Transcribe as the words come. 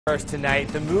First tonight,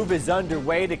 the move is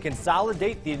underway to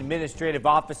consolidate the administrative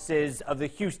offices of the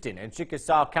Houston and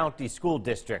Chickasaw County school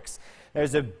districts.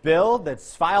 There's a bill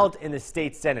that's filed in the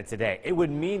state Senate today. It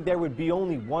would mean there would be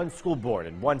only one school board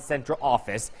and one central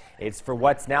office. It's for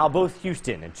what's now both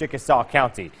Houston and Chickasaw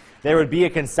County. There would be a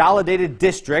consolidated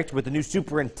district with a new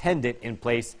superintendent in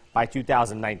place by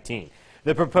 2019.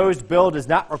 The proposed bill does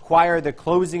not require the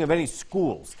closing of any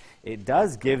schools. It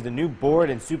does give the new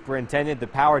board and superintendent the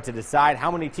power to decide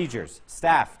how many teachers,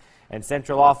 staff, and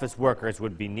central office workers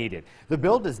would be needed. The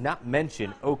bill does not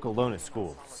mention Okolona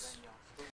schools.